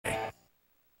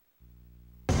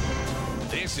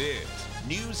This is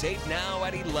News 8 Now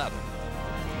at 11.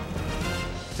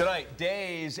 Tonight,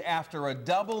 days after a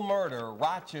double murder,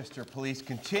 Rochester police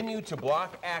continue to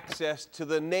block access to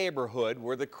the neighborhood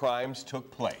where the crimes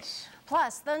took place.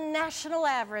 Plus, the national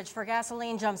average for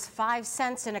gasoline jumps 5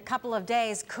 cents in a couple of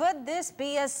days. Could this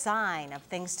be a sign of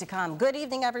things to come? Good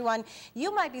evening, everyone.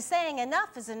 You might be saying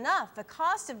enough is enough. The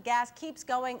cost of gas keeps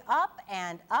going up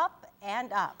and up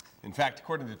and up. In fact,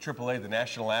 according to AAA, the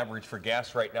national average for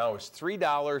gas right now is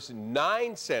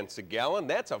 $3.09 a gallon.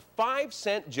 That's a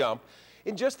 5-cent jump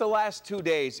in just the last 2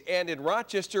 days. And in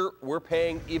Rochester, we're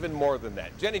paying even more than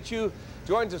that. Jenny Chu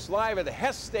joins us live at the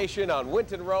Hess station on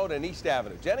Winton Road and East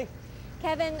Avenue. Jenny?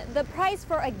 Kevin, the price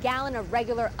for a gallon of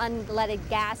regular unleaded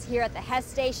gas here at the Hess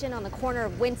station on the corner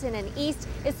of Winton and East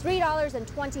is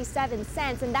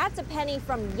 $3.27, and that's a penny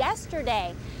from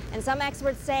yesterday. And some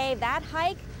experts say that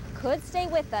hike could stay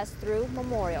with us through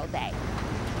Memorial Day.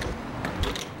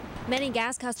 Many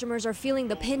gas customers are feeling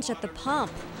the pinch at the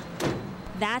pump.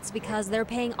 That's because they're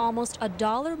paying almost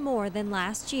 $1 more than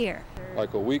last year.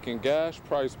 Like a week in gas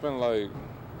price been like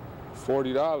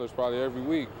 $40 probably every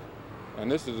week. And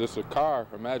this is just a car,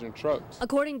 imagine trucks.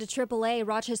 According to AAA,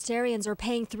 Rochesterians are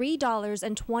paying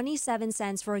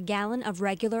 $3.27 for a gallon of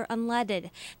regular unleaded.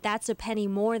 That's a penny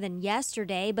more than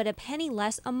yesterday, but a penny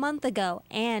less a month ago,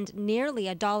 and nearly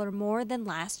 $1 more than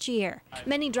last year.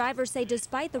 Many drivers say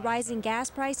despite the rising gas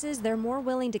prices, they're more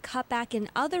willing to cut back in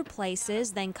other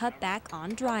places than cut back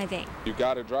on driving. You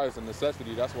gotta drive, it's a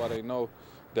necessity. That's why they know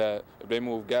that if they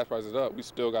move gas prices up, we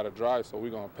still got to drive, so we're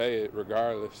going to pay it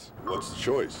regardless. What's the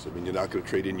choice? I mean, you're not going to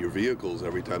trade in your vehicles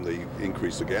every time they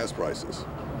increase the gas prices.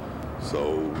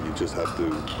 So you just have to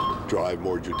drive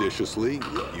more judiciously,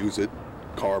 use it,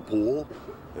 carpool,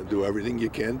 and do everything you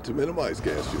can to minimize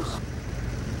gas use.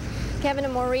 Kevin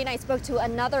and Maureen, I spoke to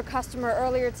another customer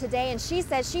earlier today, and she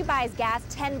says she buys gas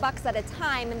 $10 at a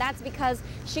time, and that's because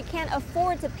she can't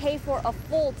afford to pay for a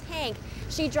full tank.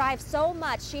 She drives so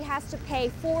much, she has to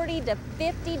pay $40 to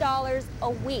 $50 a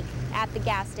week at the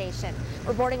gas station.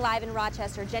 Reporting live in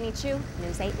Rochester, Jenny Chu,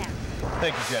 News 8 Now.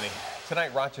 Thank you, Jenny.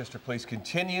 Tonight, Rochester police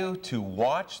continue to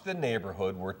watch the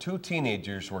neighborhood where 2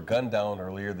 teenagers were gunned down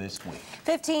earlier this week.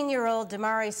 15-year-old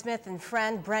Damari Smith and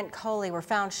friend Brent Coley were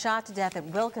found shot to death at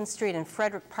Wilkins Street in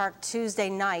Frederick Park Tuesday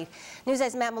night. News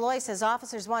 8's Matt Malloy says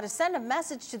officers want to send a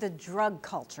message to the drug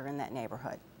culture in that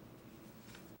neighborhood.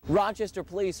 Rochester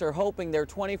police are hoping their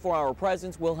 24-hour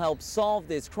presence will help solve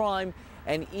this crime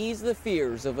and ease the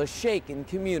fears of a shaken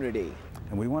community.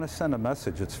 And we want to send a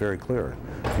message that's very clear.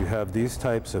 If you have these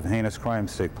types of heinous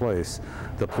crimes take place,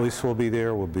 the police will be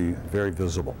there, will be very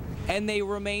visible. And they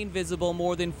remain visible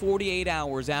more than 48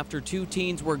 hours after 2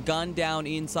 teens were gunned down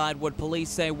inside what police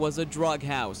say was a drug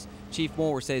house. Chief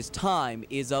Moore says time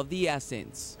is of the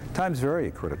essence. Time's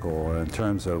very critical in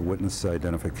terms of witness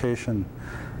identification,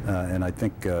 and I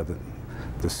think the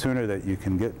sooner that you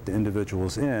can get the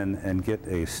individuals in and get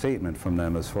a statement from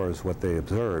them as far as what they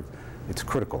observed, it's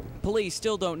critical. Police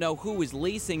still don't know who is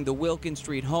leasing the Wilkins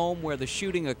Street home where the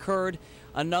shooting occurred.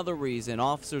 Another reason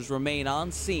officers remain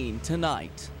on scene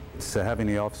tonight. So having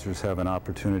the officers have an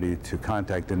opportunity to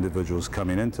contact individuals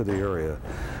coming into the area,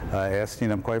 asking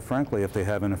them, quite frankly, if they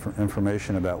have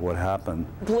information about what happened.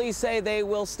 Police say they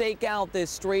will stake out this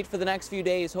street for the next few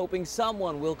days, hoping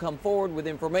someone will come forward with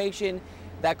information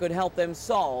that could help them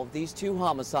solve these 2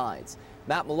 homicides.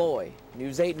 Matt Malloy,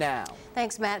 News 8 Now.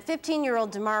 Thanks, Matt.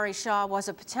 15-year-old Damari Shaw was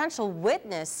a potential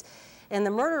witness in the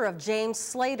murder of James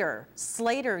Slater.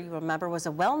 Slater, you remember, was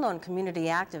a well-known community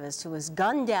activist who was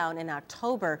gunned down in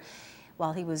October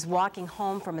while he was walking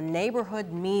home from a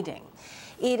neighborhood meeting.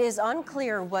 It is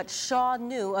unclear what Shaw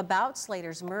knew about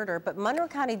Slater's murder, but Monroe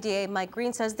County DA Mike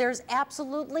Green says there's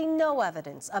absolutely no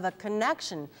evidence of a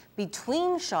connection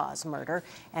between Shaw's murder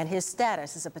and his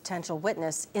status as a potential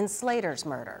witness in Slater's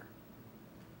murder.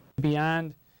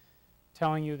 Beyond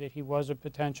telling you that he was a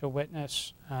potential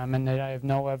witness and that I have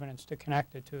no evidence to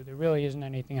connect it to, there really isn't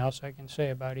anything else I can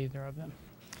say about either of them.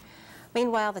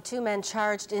 Meanwhile, the 2 men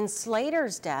charged in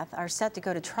Slater's death are set to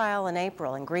go to trial in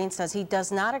April, and Green says he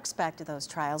does not expect those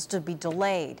trials to be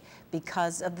delayed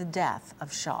because of the death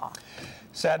of Shaw.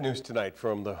 Sad news tonight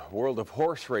from the world of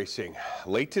horse racing.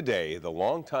 Late today, the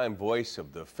longtime voice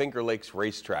of the Finger Lakes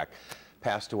racetrack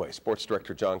passed away. Sports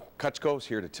Director John Kutchko is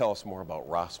here to tell us more about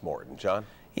Ross Morton. John?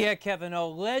 Yeah, Kevin, a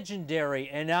legendary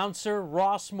announcer,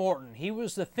 Ross Morton. He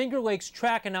was the Finger Lakes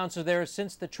track announcer there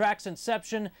since the track's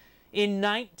inception in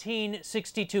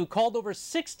 1962. Called over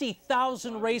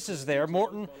 60,000 races there.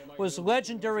 Morton was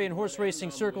legendary in horse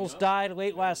racing circles, died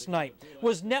late last night.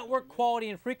 Was network quality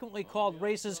and frequently called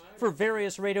races for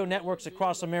various radio networks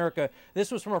across America.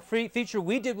 This was from a feature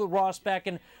we did with Ross back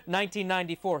in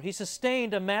 1994. He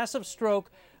sustained a massive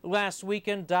stroke last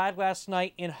weekend, died last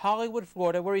night in Hollywood,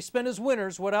 Florida, where he spent his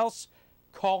winters, what else?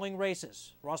 Calling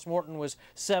races. Ross Morton was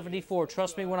 74.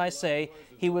 Trust me when I say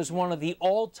he was one of the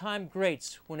all-time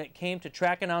greats when it came to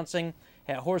track announcing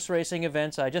at horse racing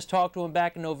events. I just talked to him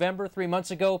back in November, 3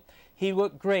 months ago. He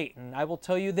looked great, and I will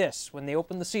tell you this, when they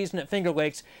open the season at Finger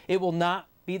Lakes, it will not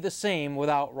be the same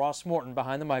without Ross Morton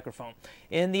behind the microphone.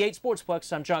 In the 8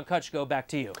 Sportsplex, I'm John Kutchko. Back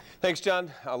to you. Thanks,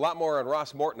 John. A lot more on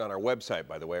Ross Morton on our website,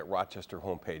 by the way, at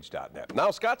rochesterhomepage.net.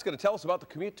 Now Scott's going to tell us about the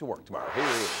commute to work tomorrow. Here he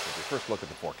is with your first look at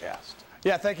the forecast.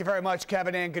 Yeah, thank you very much,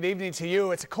 Kevin, and good evening to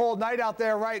you. It's a cold night out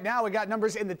there right now. We got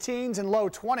numbers in the teens and low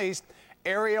 20s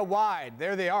area-wide.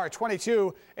 There they are,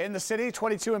 22 in the city,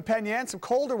 22 in Penn. Some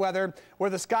colder weather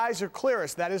where the skies are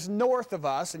clearest. That is north of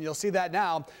us, and you'll see that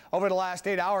now over the last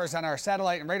 8 hours on our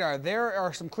satellite and radar. There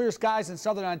are some clear skies in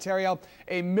southern Ontario,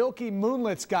 a milky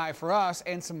moonlit sky for us,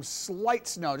 and some slight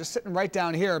snow just sitting right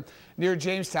down here near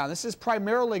Jamestown. This is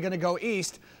primarily going to go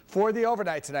east for the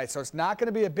overnight tonight, so it's not going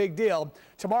to be a big deal.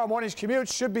 Tomorrow morning's commute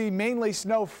should be mainly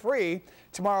snow-free.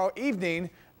 Tomorrow evening,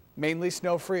 mainly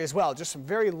snow-free as well. Just some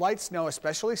very light snow,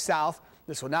 especially south.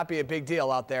 This will not be a big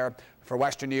deal out there for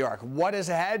western New York. What is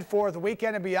ahead for the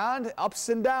weekend and beyond? Ups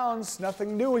and downs.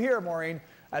 Nothing new here, Maureen.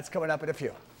 That's coming up in a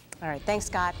few. All right, thanks,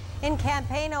 Scott. In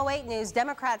Campaign 08 news,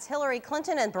 Democrats Hillary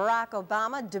Clinton and Barack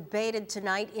Obama debated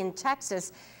tonight in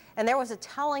Texas, and there was a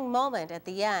telling moment at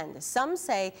the end. Some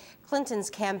say Clinton's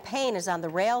campaign is on the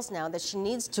rails now, that she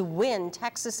needs to win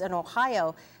Texas and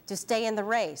Ohio to stay in the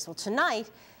race. Well, tonight,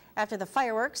 after the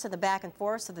fireworks and the back and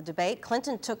forth of the debate,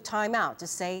 Clinton took time out to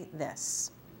say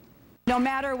this. No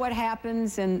matter what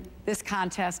happens in this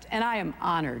contest, and I am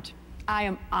honored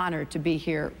to be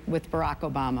here with Barack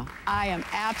Obama. I am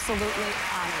absolutely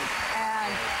honored.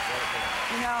 And,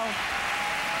 you know,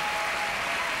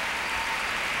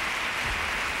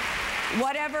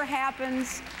 whatever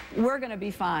happens, we're going to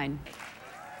be fine.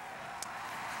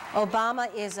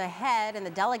 Obama is ahead in the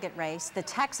delegate race. The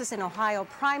Texas and Ohio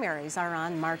primaries are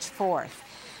on March 4th.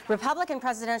 Republican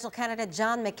presidential candidate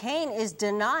John McCain is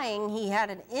denying he had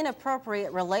an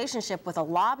inappropriate relationship with a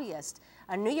lobbyist.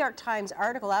 A New York Times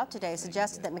article out today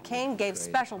suggested that McCain gave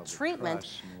special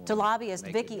treatment to lobbyist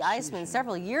Vicki Eisman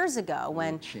several years ago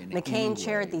when McCain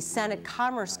chaired the Senate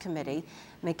Commerce Committee.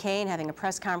 McCain, having a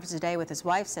press conference today with his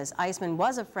wife, says Eisman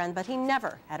was a friend, but he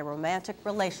never had a romantic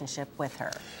relationship with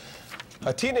her.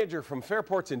 A teenager from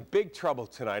Fairport's in big trouble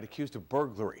tonight, accused of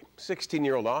burglary.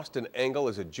 16-year-old Austin Engel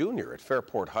is a junior at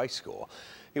Fairport High School.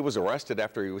 He was arrested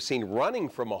after he was seen running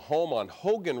from a home on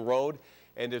Hogan Road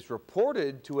and is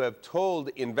reported to have told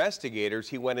investigators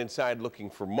he went inside looking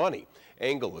for money.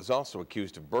 Engel is also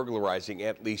accused of burglarizing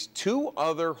at least 2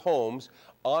 other homes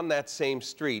on that same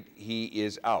street. He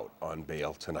is out on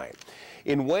bail tonight.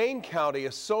 In Wayne County,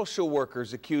 a social worker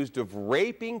is accused of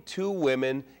raping 2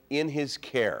 women in his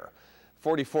care.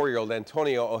 44-year-old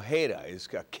Antonio Ojeda is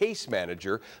a case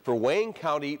manager for Wayne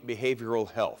County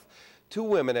Behavioral Health. 2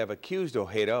 women have accused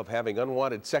Ojeda of having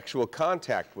unwanted sexual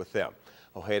contact with them.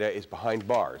 Ojeda is behind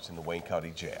bars in the Wayne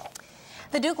County Jail.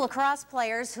 The Duke lacrosse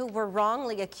players who were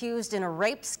wrongly accused in a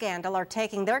rape scandal are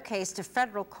taking their case to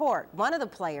federal court. One of the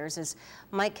players is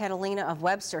Mike Catalina of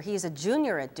Webster. He's a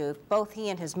junior at Duke. Both he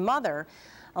and his mother,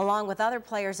 along with other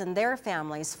players and their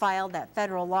families, filed that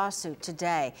federal lawsuit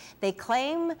today. They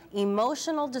claim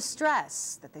emotional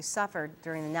distress that they suffered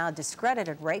during the now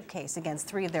discredited rape case against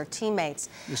 3 of their teammates.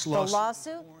 The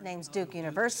lawsuit names Duke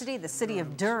University, the city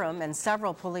of Durham, and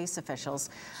several police officials.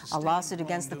 A lawsuit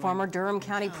against the former Durham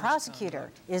County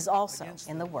prosecutor is also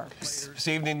in the works. This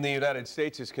evening, the United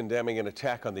States is condemning an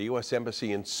attack on the U.S.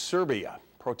 Embassy in Serbia.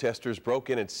 Protesters broke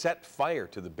in and set fire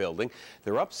to the building.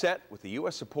 They're upset with the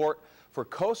U.S. support for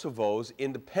Kosovo's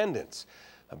independence.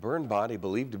 A burned body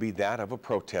believed to be that of a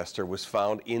protester was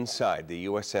found inside the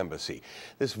U.S. Embassy.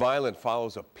 This violence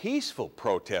follows a peaceful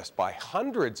protest by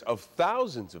hundreds of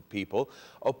thousands of people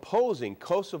opposing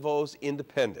Kosovo's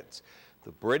independence.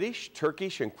 The British,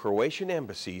 Turkish, and Croatian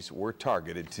embassies were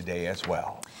targeted today as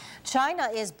well. China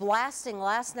is blasting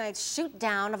last night's shoot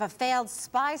down of a failed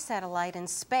spy satellite in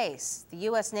space. The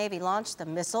U.S. Navy launched the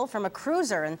missile from a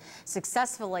cruiser and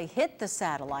successfully hit the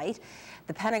satellite.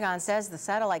 The Pentagon says the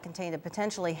satellite contained a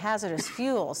potentially hazardous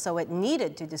fuel, so it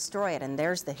needed to destroy it, and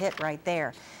there's the hit right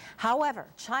there. However,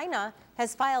 China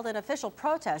has filed an official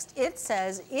protest. It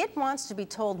says it wants to be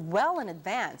told well in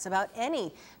advance about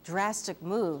any drastic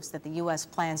moves that the U.S.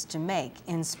 plans to make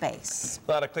in space.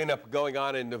 A lot of cleanup going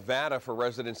on in Nevada for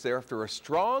residents there after a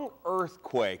strong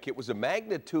earthquake. It was a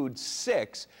magnitude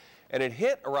 6, and it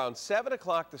hit around 7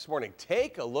 o'clock this morning.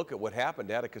 Take a look at what happened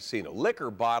at a casino.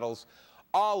 Liquor bottles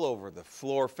all over the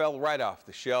floor, fell right off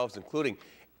the shelves, including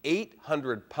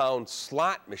 800-pound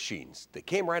slot machines. They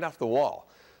came right off the wall.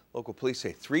 Local police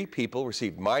say 3 people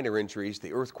received minor injuries.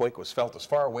 The earthquake was felt as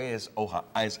far away as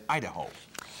Idaho.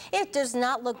 It does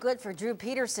not look good for Drew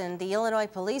Peterson, the Illinois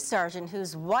police sergeant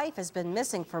whose wife has been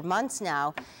missing for months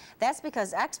now. That's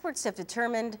because experts have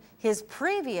determined his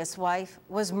previous wife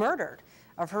was murdered.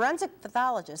 A forensic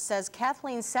pathologist says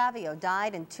Kathleen Savio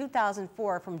died in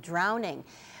 2004 from drowning.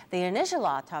 The initial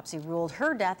autopsy ruled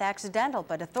her death accidental,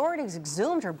 but authorities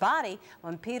exhumed her body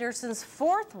when Peterson's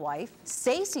 4th wife,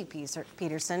 Stacey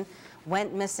Peterson,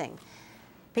 went missing.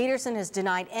 Peterson has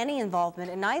denied any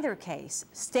involvement in either case.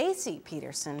 Stacey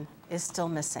Peterson is still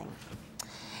missing.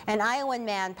 An Iowan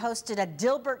man posted a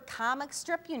Dilbert comic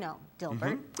strip, you know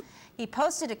Dilbert. He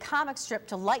posted a comic strip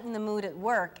to lighten the mood at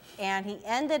work, and he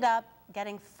ended up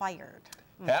getting fired.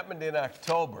 Happened in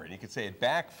October, and you could say it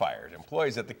backfired.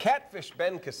 Employees at the Catfish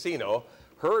Bend Casino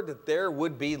heard that there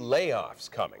would be layoffs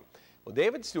coming. Well,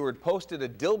 David Stewart posted a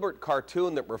Dilbert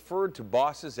cartoon that referred to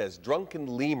bosses as drunken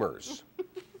lemurs.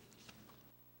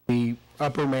 The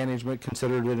upper management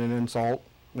considered it an insult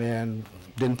and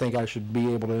didn't think I should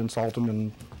be able to insult him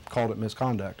and called it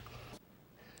misconduct.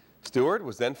 Stewart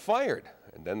was then fired,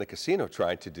 and then the casino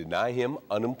tried to deny him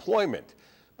unemployment.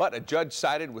 But a judge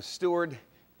sided with Stewart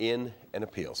in an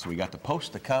appeal. So we got to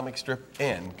post the comic strip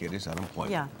and get his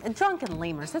unemployment. Yeah, and drunken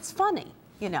lemurs, that's funny,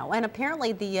 you know. And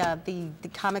apparently the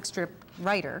comic strip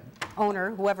writer,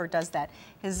 owner, whoever does that,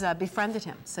 has befriended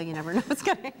him. So you never know what's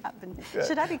going to happen. Good.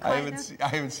 Should I be quiet? I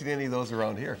haven't seen any of those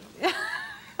around here.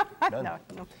 No.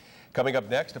 Coming up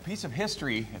next, a piece of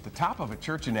history at the top of a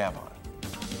church in Avon.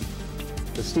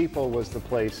 The steeple was the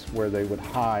place where they would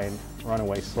hide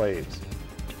runaway slaves.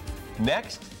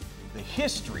 Next, the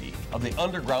history of the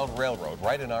Underground Railroad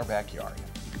right in our backyard.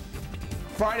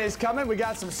 Friday's coming. We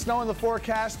got some snow in the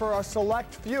forecast for a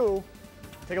select few.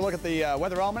 Take a look at the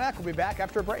weather almanac. We'll be back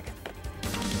after a break.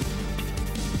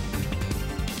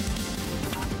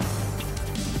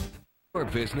 Your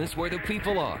business where the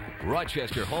people are.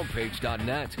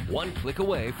 RochesterHomepage.net. One click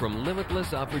away from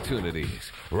limitless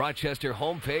opportunities.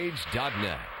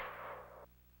 RochesterHomepage.net.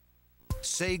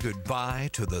 Say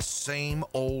goodbye to the same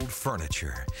old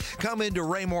furniture. Come into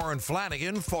Raymore and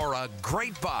Flanagan for a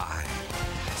great buy.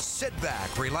 Sit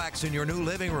back, relax in your new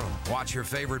living room. Watch your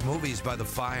favorite movies by the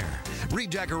fire.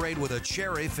 Redecorate with a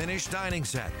cherry finished dining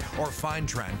set or find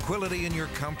tranquility in your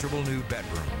comfortable new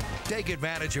bedroom. Take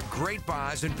advantage of great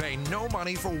buys and pay no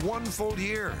money for 1 full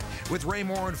year. With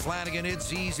Raymore and Flanagan,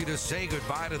 it's easy to say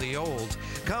goodbye to the old.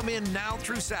 Come in now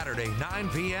through Saturday, 9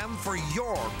 p.m. for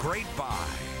your great buy.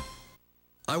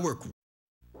 I work.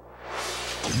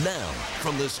 Now,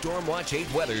 from the Stormwatch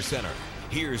 8 Weather Center,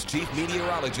 here's Chief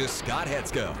Meteorologist Scott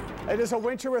Hetzko. It is a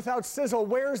winter without sizzle.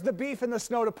 Where's the beef in the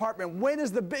snow department? When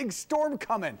is the big storm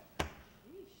coming?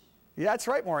 Yeah, that's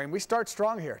right, Maureen. We start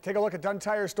strong here. Take a look at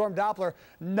Duntire Storm Doppler.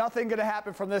 Nothing going to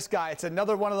happen from this guy. It's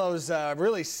another one of those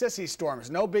really sissy storms.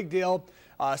 No big deal.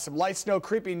 Some light snow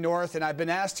creeping north, and I've been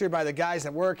asked here by the guys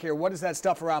that work here, what is that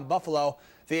stuff around Buffalo?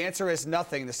 The answer is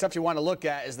nothing. The stuff you want to look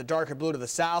at is the darker blue to the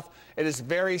south. It is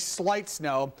very slight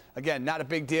snow. Again, not a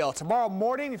big deal. Tomorrow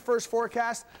morning, first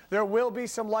forecast, there will be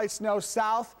some light snow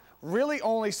south. Really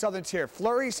only southern tier.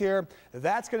 Flurries here.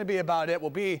 That's going to be about it. We'll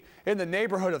be in the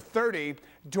neighborhood of 30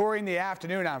 during the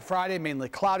afternoon on Friday, mainly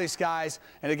cloudy skies.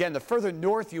 And again, the further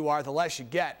north you are, the less you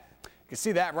get. You can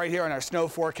see that right here in our snow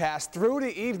forecast through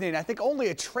the evening. I think only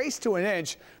a trace to an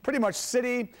inch, pretty much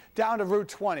city down to Route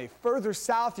 20. Further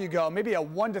south you go, maybe a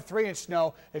 1 to 3 inch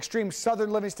snow. Extreme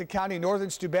southern Livingston County, northern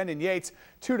Steuben and Yates,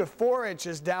 2 to 4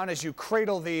 inches down as you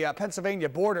cradle the Pennsylvania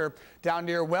border. Down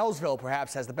near Wellsville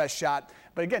perhaps has the best shot.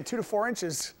 But again, 2 to 4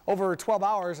 inches over 12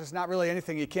 hours is not really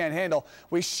anything you can't handle.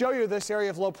 We show you this area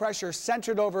of low pressure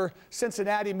centered over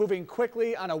Cincinnati, moving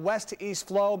quickly on a west to east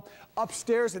flow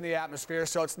upstairs in the atmosphere.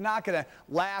 So it's not going to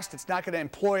last. It's not going to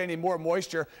employ any more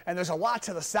moisture. And there's a lot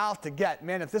to the south to get.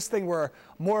 Man, if this thing were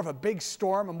more of a big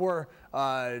storm, a more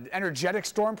energetic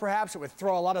storm perhaps, it would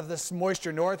throw a lot of this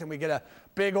moisture north and we get a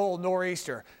big old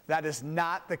nor'easter. That is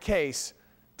not the case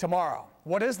tomorrow.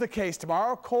 What is the case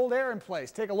tomorrow? Cold air in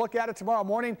place. Take a look at it tomorrow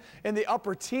morning in the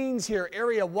upper teens here,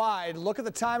 area wide. Look at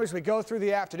the time as we go through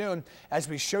the afternoon as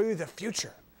we show you the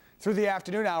future. Through the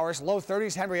afternoon hours, low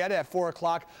 30s, Henrietta at 4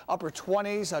 o'clock, upper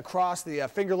 20s across the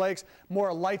Finger Lakes,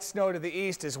 more light snow to the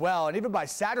east as well. And even by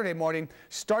Saturday morning,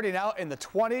 starting out in the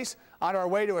 20s, on our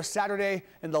way to a Saturday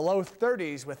in the low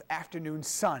 30s with afternoon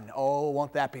sun. Oh,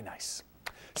 won't that be nice?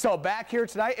 So back here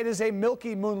tonight, it is a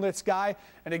milky moonlit sky.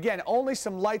 And again, only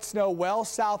some light snow well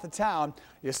south of town.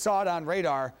 You saw it on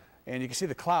radar, and you can see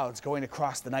the clouds going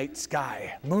across the night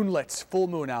sky. Moonlit, full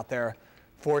moon out there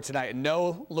for tonight.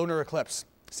 No lunar eclipse.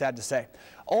 Sad to say.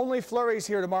 Only flurries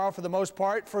here tomorrow for the most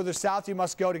part. Further south you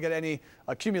must go to get any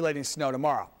accumulating snow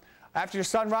tomorrow. After your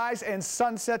sunrise and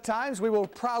sunset times, we will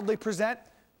proudly present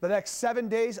the next 7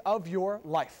 days of your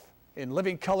life in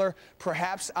living color,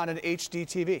 perhaps on an HD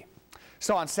TV.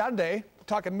 So on Saturday, we're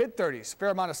talking mid-30s,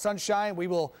 fair amount of sunshine. We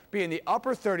will be in the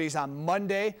upper 30s on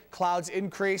Monday. Clouds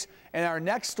increase, and our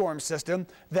next storm system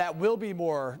that will be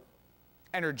more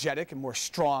energetic and more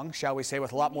strong, shall we say,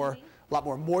 with a lot more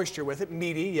moisture with it.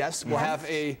 Meaty, yes. We'll have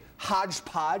a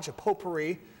hodgepodge, a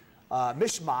potpourri,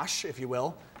 mishmash, if you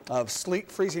will, of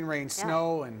sleet, freezing rain,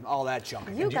 snow, and all that junk.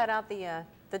 You got out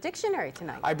the dictionary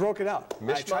tonight. I broke it out.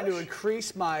 Mishmash? I tried to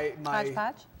increase my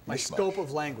scope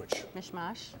of language.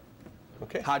 Mishmash.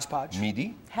 Okay. Hodgepodge.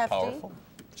 Meaty. Hefty. Powerful.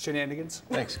 Shenanigans.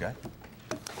 Thanks, Guy.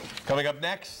 Coming up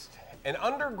next, an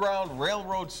underground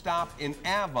railroad stop in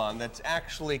Avon that's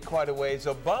actually quite a ways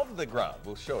above the ground.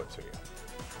 We'll show it to you.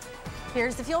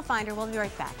 Here's the fuel finder. We'll be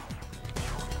right back.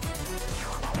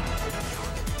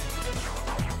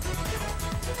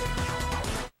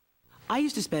 I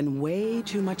used to spend way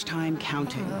too much time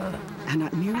counting and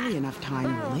not nearly enough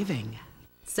time living.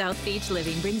 South Beach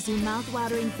Living brings you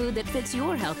mouth-watering food that fits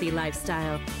your healthy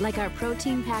lifestyle, like our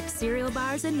protein-packed cereal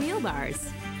bars and meal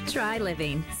bars. Try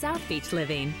Living. South Beach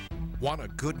Living. Want a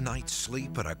good night's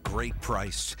sleep at a great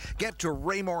price? Get to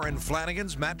Raymore and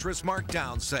Flanagan's Mattress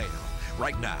Markdown Sale.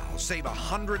 Right now, save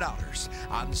 $100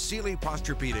 on Sealy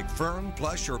Posturepedic Firm,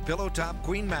 Plush, or Pillow Top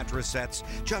Queen mattress sets,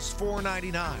 just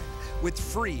 $4.99. With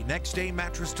free next-day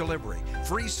mattress delivery,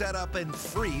 free setup, and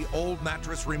free old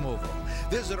mattress removal.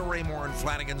 Visit a Raymore and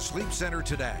Flanagan Sleep Center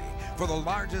today for the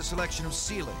largest selection of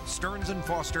Sealy, Stearns &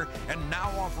 Foster, and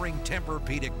now offering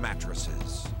Tempur-Pedic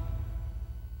mattresses.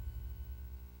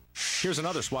 Here's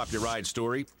another Swap Your Ride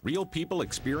story. Real people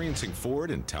experiencing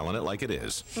Ford and telling it like it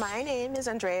is. My name is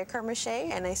Andrea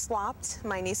Kermachet, and I swapped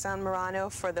my Nissan Murano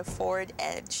for the Ford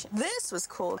Edge. This was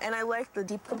cool, and I liked the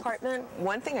deep compartment.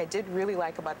 One thing I did really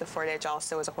like about the Ford Edge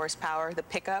also is the horsepower, the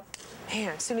pickup.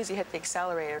 Man, as soon as you hit the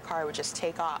accelerator, the car would just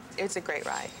take off. It's a great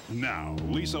ride. Now,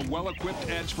 lease a well-equipped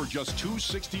Edge for just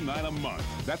 $269 a month.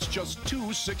 That's just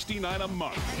 $269 a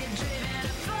month.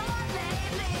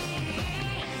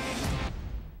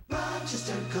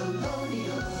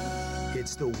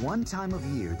 It's the one time of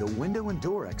year the window and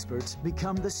door experts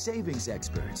become the savings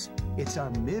experts. It's our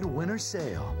midwinter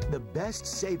sale, the best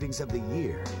savings of the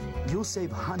year. You'll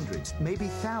save hundreds, maybe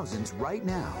thousands right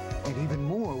now, and even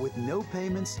more with no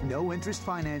payments, no interest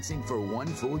financing for one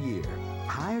full year.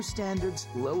 Higher standards,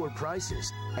 lower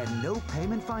prices, and no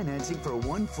payment financing for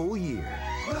one full year.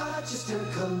 Rochester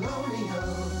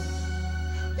Colonial,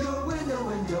 your window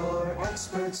and door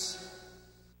experts.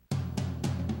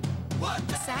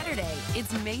 Saturday,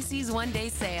 it's Macy's one-day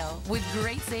sale with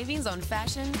great savings on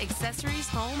fashion, accessories,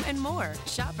 home, and more.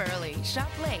 Shop early, shop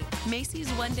late. Macy's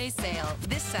one-day sale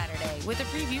this Saturday with a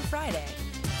preview Friday.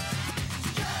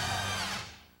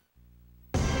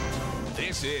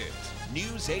 This is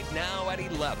News 8 Now at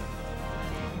 11.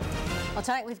 Well,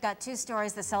 tonight we've got two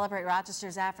stories that celebrate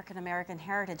Rochester's African-American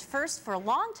heritage. First, for a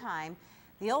long time,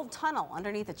 the old tunnel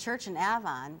underneath the church in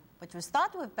Avon, which was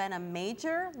thought to have been a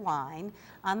major line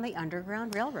on the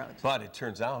Underground Railroad. But it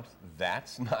turns out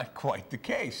that's not quite the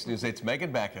case. News 8's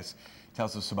Megan Backus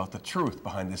tells us about the truth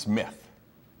behind this myth.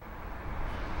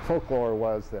 Folklore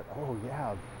was that, oh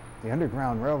yeah, the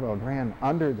Underground Railroad ran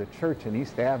under the church in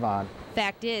East Avon.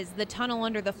 Fact is, the tunnel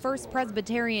under the First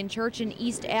Presbyterian Church in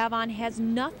East Avon has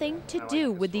nothing to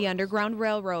do with the Underground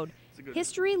Railroad.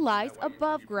 History lies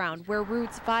above ground, where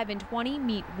routes 5 and 20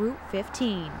 meet Route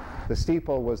 15. The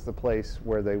steeple was the place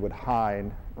where they would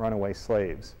hide runaway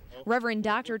slaves. Reverend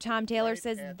Dr. Tom Taylor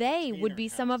says they would be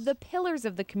some of the pillars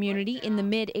of the community in the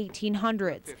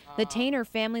mid-1800s. The Tainer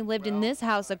family lived in this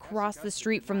house across the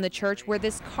street from the church where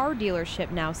this car dealership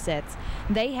now sits.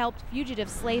 They helped fugitive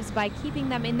slaves by keeping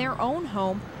them in their own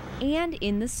home and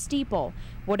in the steeple,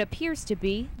 what appears to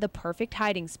be the perfect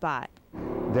hiding spot.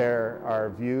 There are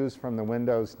views from the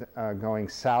windows going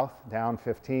south down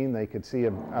 15. They could see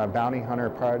a bounty hunter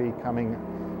party coming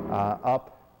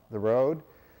up the road.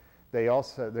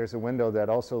 There's a window that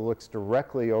also looks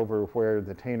directly over where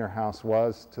the Tainer house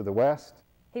was to the west.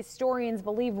 Historians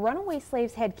believe runaway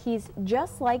slaves had keys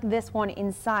just like this one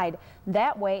inside.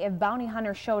 That way, if bounty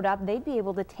hunters showed up, they'd be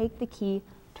able to take the key,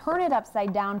 turn it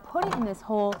upside down, put it in this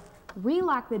hole,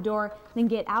 relock the door, then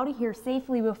get out of here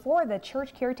safely before the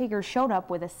church caretakers showed up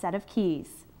with a set of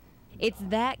keys. It's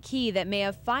that key that may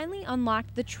have finally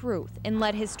unlocked the truth and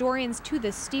led historians to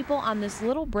the steeple on this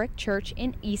little brick church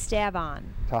in East Avon.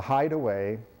 To hide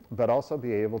away, but also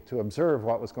be able to observe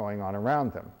what was going on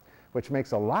around them, which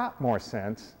makes a lot more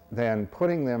sense than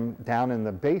putting them down in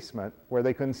the basement where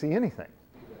they couldn't see anything.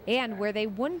 And where they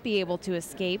wouldn't be able to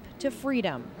escape to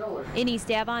freedom. In East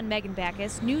Avon, Megan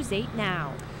Backus, News 8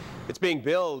 Now. It's being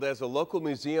billed as a local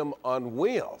museum on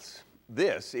wheels.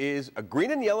 This is a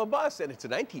green and yellow bus, and it's a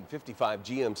 1955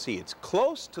 GMC. It's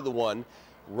close to the one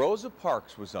Rosa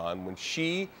Parks was on when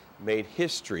she made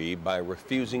history by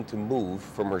refusing to move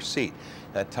from her seat.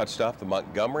 That touched off the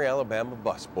Montgomery, Alabama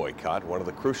bus boycott, one of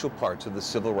the crucial parts of the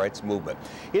civil rights movement.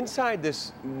 Inside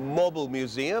this mobile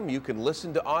museum, you can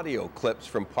listen to audio clips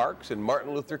from Parks and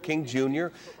Martin Luther King Jr.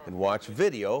 and watch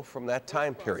video from that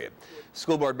time period.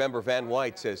 School board member Van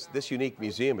White says this unique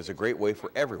museum is a great way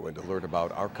for everyone to learn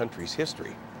about our country's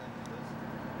history.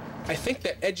 I think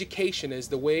that education is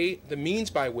the means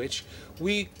by which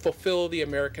we fulfill the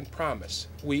American promise.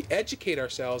 We educate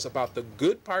ourselves about the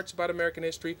good parts about American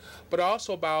history, but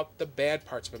also about the bad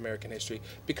parts of American history,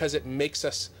 because it makes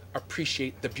us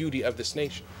appreciate the beauty of this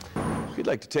nation. If you'd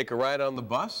like to take a ride on the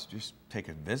bus, just take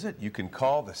a visit. You can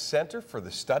call the Center for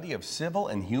the Study of Civil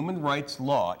and Human Rights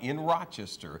Law in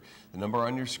Rochester. The number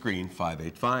on your screen,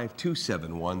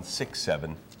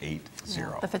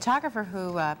 585-271-6780. The photographer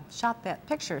who shot that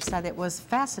picture said it was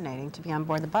fascinating to be on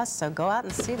board the bus, so go out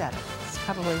and see that. It's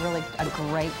probably really a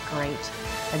great, great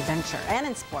adventure. And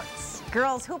in sports,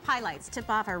 girls hoop highlights tip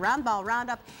off a round ball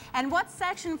roundup, and what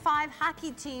Section 5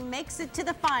 hockey team makes it to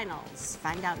the finals?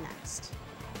 Find out next.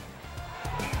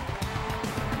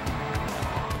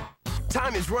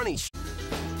 Time is running.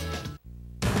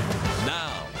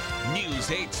 Now, News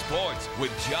 8 Sports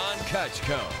with John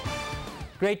Kutchko.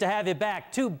 Great to have you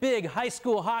back. Two big high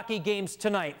school hockey games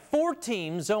tonight. 4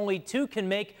 teams, only 2 can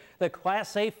make the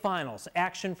Class A finals.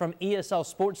 Action from ESL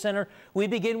Sports Center. We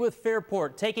begin with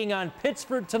Fairport taking on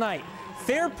Pittsford tonight.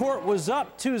 Fairport was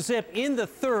up 2-0 in the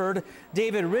third.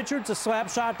 David Richards, a slap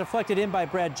shot deflected in by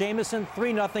Brad Jamison.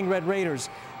 3-0 Red Raiders.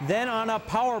 Then on a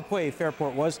power play,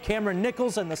 Fairport was. Cameron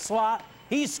Nichols in the slot.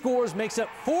 He scores, makes it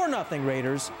 4-0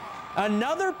 Raiders.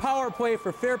 Another power play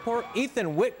for Fairport.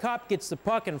 Ethan Whitcop gets the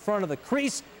puck in front of the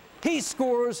crease. He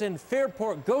scores, and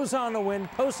Fairport goes on to win,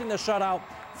 posting the shutout.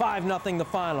 5-0 the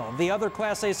final. The other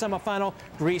Class A semifinal,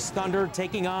 Grease Thunder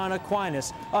taking on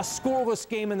Aquinas. A scoreless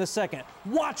game in the second.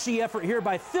 Watch the effort here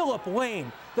by Philip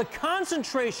Lane. The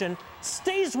concentration,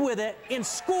 stays with it, and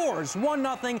scores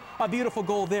 1-0. A beautiful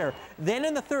goal there. Then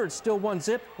in the third, still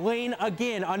 1-0. Lane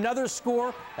again, another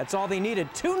score. That's all they needed.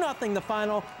 2-0 the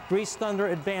final. Grease Thunder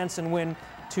advance and win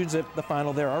 2-0 the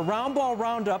final there. A round ball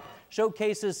roundup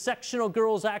showcases sectional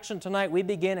girls action tonight. We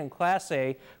begin in Class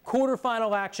A.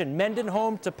 Quarterfinal action, Mendon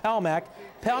home to Palmac.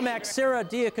 Palmac, Sarah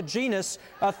Diakogenis,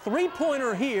 a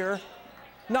 3-pointer here,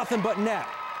 nothing but net.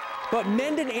 But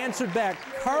Mendon answered back.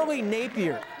 Carly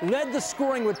Napier led the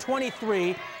scoring with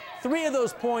 23. 3 of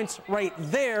those points right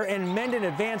there, and Mendon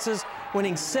advances,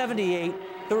 winning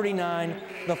 78-39,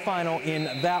 the final in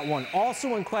that one.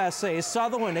 Also in Class A,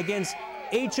 Sutherland against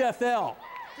HFL.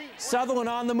 Sutherland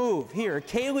on the move here.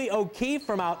 Kaylee O'Keefe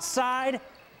from outside.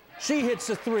 She hits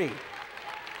a 3.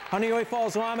 Honeoye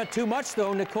Falls Lama too much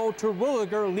though. Nicole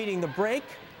Terwilliger leading the break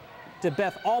to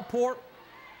Beth Allport,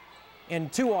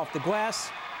 and 2 off the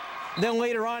glass. Then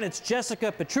later on it's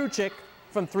Jessica Petruchik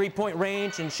from 3-point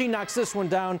range, and she knocks this one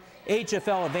down.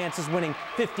 HFL advances, winning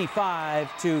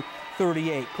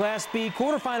 55-38. Class B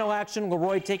quarterfinal action.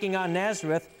 Leroy taking on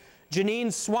Nazareth.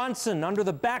 Janine Swanson under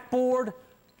the backboard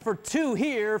for 2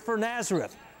 here for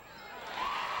Nazareth.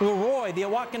 Leroy, the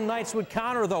Awaken Knights would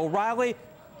counter though. Riley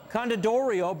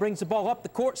Condodorio brings the ball up the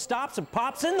court, stops and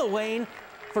pops in the lane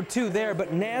for 2 there,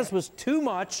 but Naz was too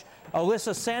much.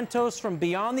 Alyssa Santos from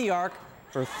beyond the arc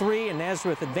for 3, and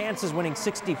Nazareth advances, winning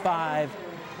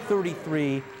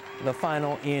 65-33, the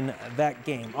final in that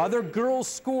game. Other girls'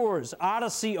 scores: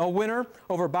 Odyssey a winner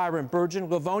over Byron Burgeon.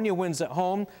 Livonia wins at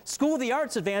home. School of the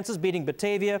Arts advances, beating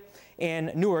Batavia,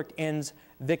 and Newark ends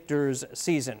Victor's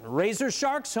season. Razor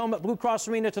Sharks home at Blue Cross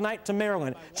Arena tonight to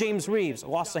Maryland. James Reeves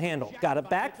lost the handle, got it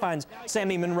back, finds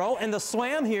Sammy Monroe, and the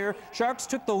slam here. Sharks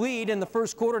took the lead in the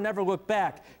first quarter, never looked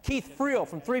back. Keith Friel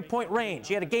from 3-point range.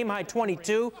 He had a game-high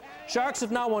 22. Sharks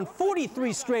have now won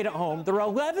 43 straight at home. They're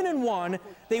 11-1.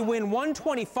 They win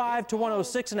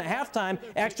 125-106, and at halftime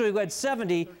actually led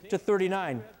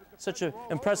 70-39. such an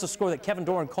impressive score that Kevin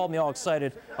Doran called me all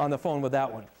excited on the phone with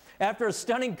that one. After a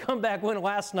stunning comeback win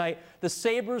last night, the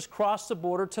Sabres crossed the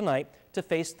border tonight to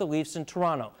face the Leafs in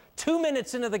Toronto. 2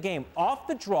 minutes into the game, off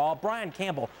the draw, Brian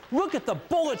Campbell. Look at the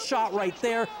bullet shot right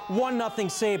there,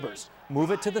 1-0 Sabres. Move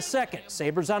it to the second.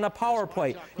 Sabres on a power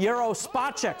play. Jaro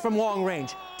Spacek from long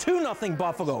range. 2-0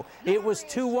 Buffalo. It was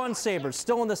 2-1 Sabres.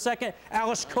 Still in the second,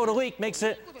 Ales Kotelik makes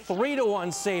it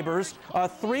 3-1 Sabres. A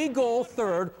 3-goal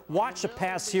third. Watch the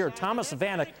pass here. Thomas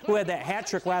Vanek, who had that hat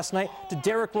trick last night, to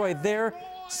Derek Roy there.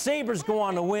 Sabres go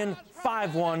on to win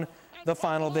 5-1. The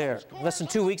final there. Less than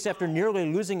 2 weeks after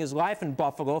nearly losing his life in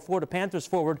Buffalo, Florida Panthers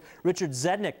forward Richard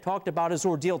Zednik talked about his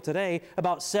ordeal today,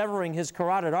 about severing his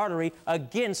carotid artery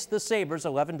against the Sabres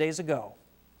 11 days ago.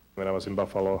 When I was in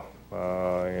Buffalo,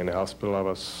 in the hospital, I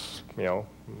was,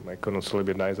 I couldn't sleep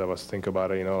at night. I was thinking about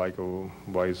it, like,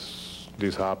 why is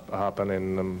this happen?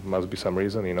 And must be some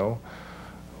reason,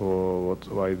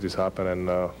 why this happened?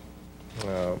 And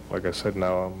like I said,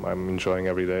 now I'm enjoying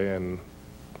every day and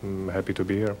I'm happy to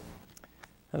be here.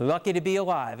 Lucky to be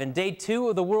alive. In day 2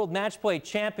 of the World Match Play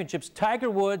Championships, Tiger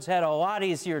Woods had a lot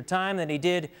easier time than he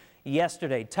did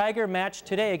yesterday. Tiger matched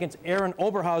today against Aaron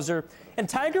Oberhauser, and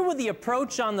Tiger with the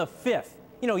approach on the 5th.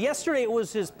 Yesterday it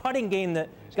was his putting game that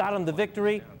got him the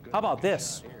victory. How about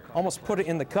this? Almost put it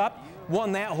in the cup,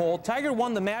 won that hole. Tiger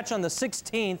won the match on the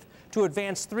 16th to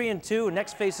advance 3-2, and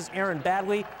next faces Aaron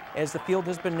Baddeley as the field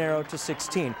has been narrowed to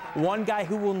 16. One guy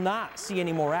who will not see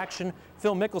any more action,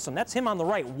 Phil Mickelson. That's him on the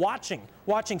right, watching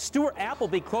Stuart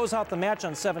Appleby close out the match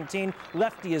on 17.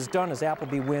 Lefty is done as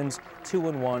Appleby wins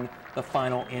 2-1, the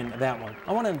final in that one.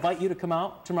 I want to invite you to come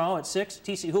out tomorrow at 6.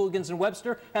 TC Hooligans in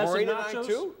Webster. Have some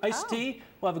nachos, iced tea.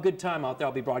 We'll have a good time out there.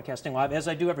 I'll be broadcasting live, as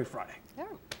I do every Friday.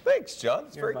 Thanks, John.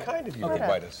 It's very kind of you to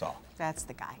invite us all. That's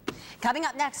the guy. Coming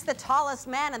up next, the tallest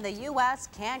man in the U.S.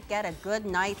 can't get a good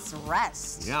night's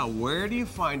rest. Yeah, where do you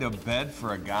find a bed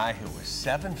for a guy who was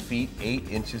 7 feet 8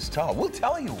 inches tall? We'll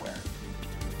tell you where.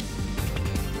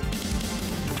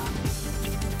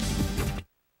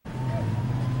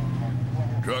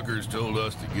 Truckers told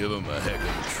us to give him a heck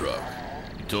of a truck.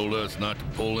 He told us not to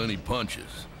pull any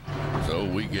punches. So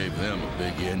we gave them a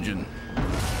big engine,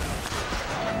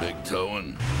 big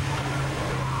towing,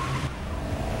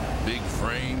 big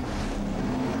frame,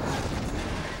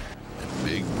 and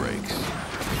big brakes.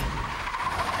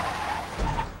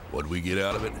 What'd we get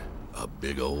out of it? A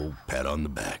big old pat on the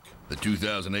back. The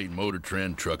 2008 Motor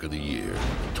Trend Truck of the Year,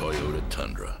 the Toyota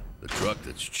Tundra. The truck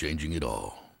that's changing it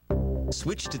all.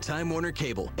 Switch to Time Warner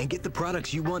Cable and get the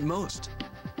products you want most.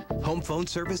 Home phone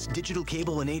service, digital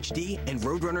cable in HD, and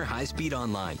Roadrunner high-speed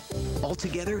online. All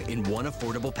together in one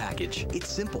affordable package. It's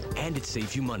simple, and it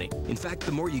saves you money. In fact,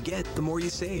 the more you get, the more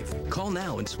you save. Call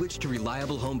now and switch to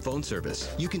reliable home phone service.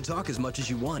 You can talk as much as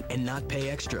you want and not pay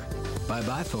extra.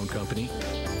 Bye-bye, phone company.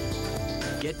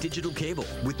 Get digital cable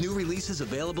with new releases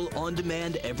available on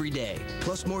demand every day.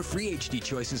 Plus more free HD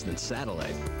choices than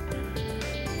satellite.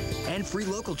 And free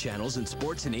local channels in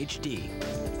sports in HD.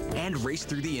 And race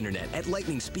through the internet at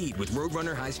lightning speed with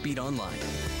Roadrunner high-speed online.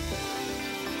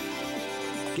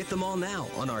 Get them all now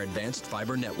on our advanced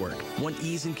fiber network. Want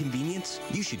ease and convenience?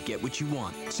 You should get what you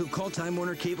want. So call Time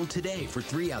Warner Cable today for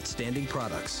 3 outstanding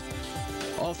products.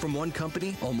 All from one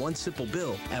company on one simple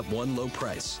bill at one low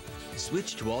price.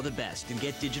 Switch to all the best and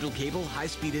get digital cable,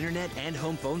 high-speed internet, and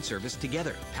home phone service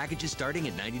together. Packages starting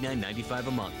at $99.95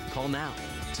 a month. Call now.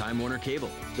 Time Warner Cable,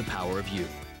 the power of you.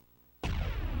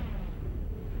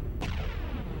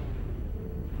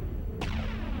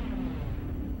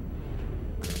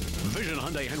 Vision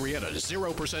Hyundai Henrietta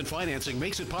 0% financing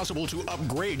makes it possible to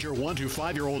upgrade your 1 to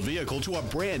 5-year-old vehicle to a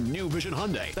brand new Vision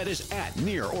Hyundai that is at,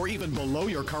 near, or even below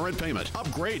your current payment.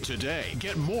 Upgrade today.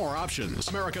 Get more options.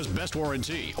 America's best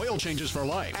warranty. Oil changes for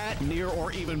life. At, near,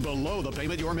 or even below the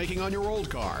payment you're making on your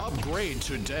old car. Upgrade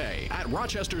today at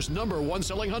Rochester's #1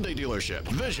 selling Hyundai dealership,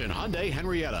 Vision Hyundai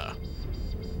Henrietta.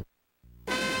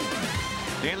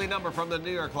 Daily number from the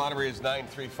New York Lottery is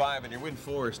 935, and your win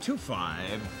floor is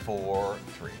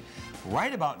 2543.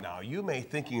 Right about now, you may be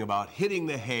thinking about hitting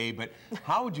the hay, but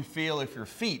how would you feel if your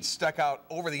feet stuck out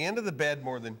over the end of the bed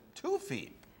more than 2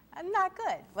 feet? Not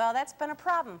good. Well, that's been a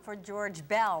problem for George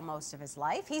Bell most of his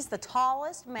life. He's the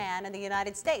tallest man in the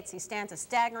United States. He stands a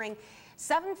staggering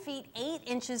 7 feet 8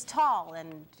 inches tall,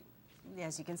 and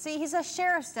as you can see, he's a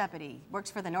sheriff's deputy,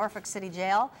 works for the Norfolk City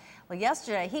Jail. Well,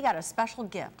 yesterday he got a special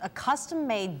gift, a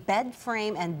custom-made bed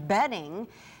frame and bedding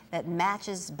that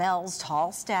matches Bell's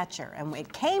tall stature, and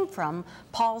it came from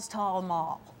Paul's Tall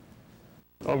Mall.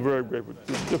 I'm very grateful,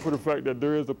 just for the fact that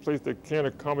there is a place that can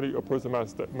accommodate a person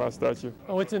my stature.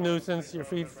 Oh, it's a nuisance. Your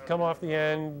feet come off the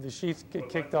end, the sheets get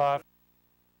kicked off.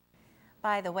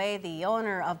 By the way, the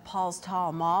owner of Paul's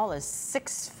Tall Mall is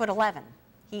 6'11".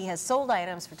 He has sold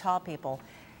items for tall people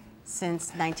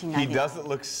since 1999. He doesn't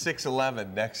look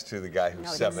 6'11" next to the guy who's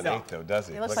 7'8", though, does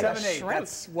he? He looks like a 7'8". shrimp.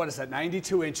 That's, what is that,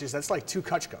 92 inches? That's like 2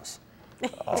 Kutchkos.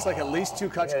 That's like at least 2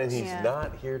 Kutchkos. And he's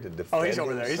not here to defend. Oh, he's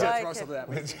over there. He's going to throw Right. something at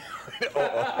me.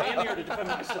 I am here to defend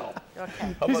myself.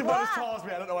 Okay. He's about as tall as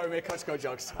me. I don't know why we make Kutchko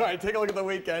jokes. All right, take a look at the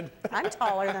weekend. I'm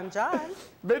taller than John.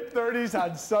 Mid-30s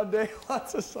on Sunday.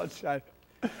 Lots of sunshine.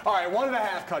 All right,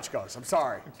 1.5 Kutchkos. I'm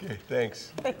sorry. Okay,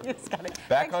 thanks. You just got it.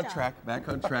 Back Thanks, on John. track, back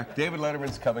on track. David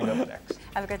Letterman's coming up next.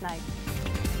 Have a good night.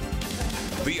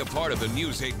 Be a part of the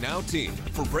News 8 Now team.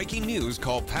 For breaking news,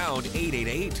 call pound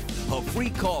 888. A free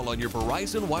call on your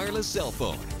Verizon wireless cell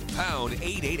phone. Pound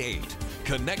 888.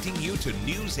 Connecting you to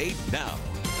News 8 Now.